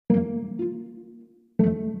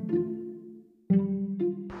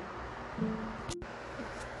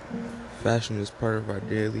Fashion is part of our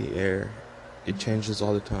daily air. It changes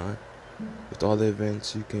all the time. With all the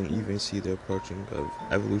events, you can even see the approaching of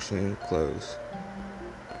evolution in clothes.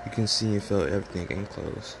 You can see and feel everything in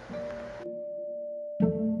clothes.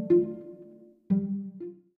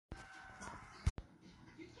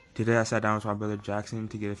 Today I sat down with my brother Jackson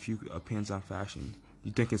to get a few opinions on fashion. Do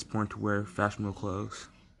you think it's important to wear fashionable clothes?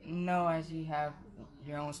 No, as you have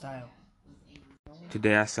your own style.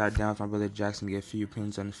 Today I sat down with my brother Jackson to get a few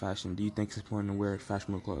opinions on fashion. Do you think it's important to wear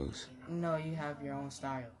fashionable clothes? No, you have your own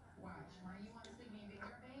style.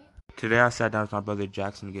 Today I sat down with my brother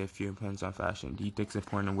Jackson to get a few opinions on fashion. Do you think it's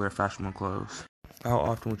important to wear fashionable clothes? How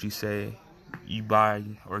often would you say you buy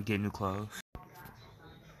or get new clothes?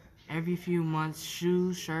 Every few months,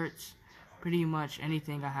 shoes, shirts, pretty much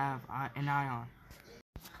anything I have an eye on.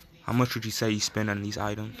 How much would you say you spend on these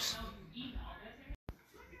items?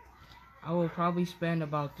 I will probably spend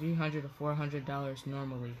about $300 to $400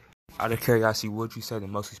 normally. Out of curiosity, what would you say the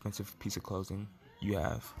most expensive piece of clothing you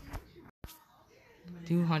have?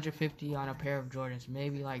 $250 on a pair of Jordans,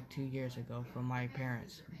 maybe like 2 years ago from my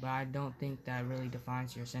parents, but I don't think that really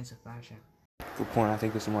defines your sense of fashion. Good point. I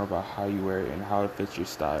think it's more about how you wear it and how it fits your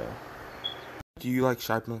style. Do you like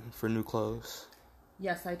shopping for new clothes?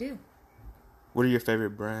 Yes, I do. What are your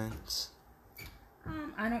favorite brands?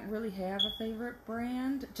 I don't really have a favorite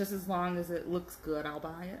brand. Just as long as it looks good, I'll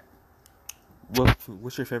buy it.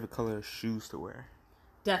 What's your favorite color of shoes to wear?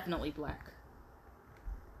 Definitely black.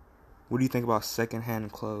 What do you think about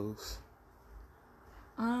secondhand clothes?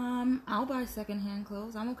 I'll buy secondhand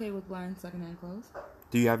clothes. I'm okay with buying secondhand clothes.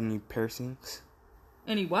 Do you have any piercings?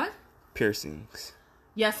 Any what? Piercings.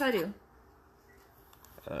 Yes, I do.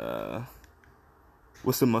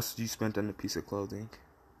 What's the most you spent on a piece of clothing?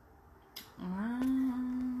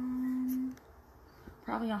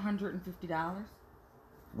 Probably $150.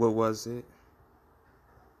 What was it?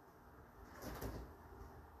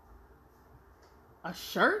 A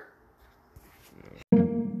shirt?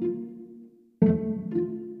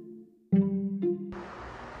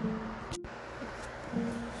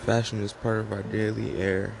 Fashion is part of our daily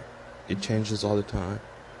air. It changes all the time.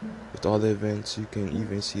 With all the events, you can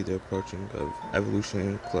even see the approaching of evolution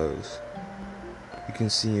in clothes. You can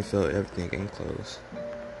see and feel everything in clothes.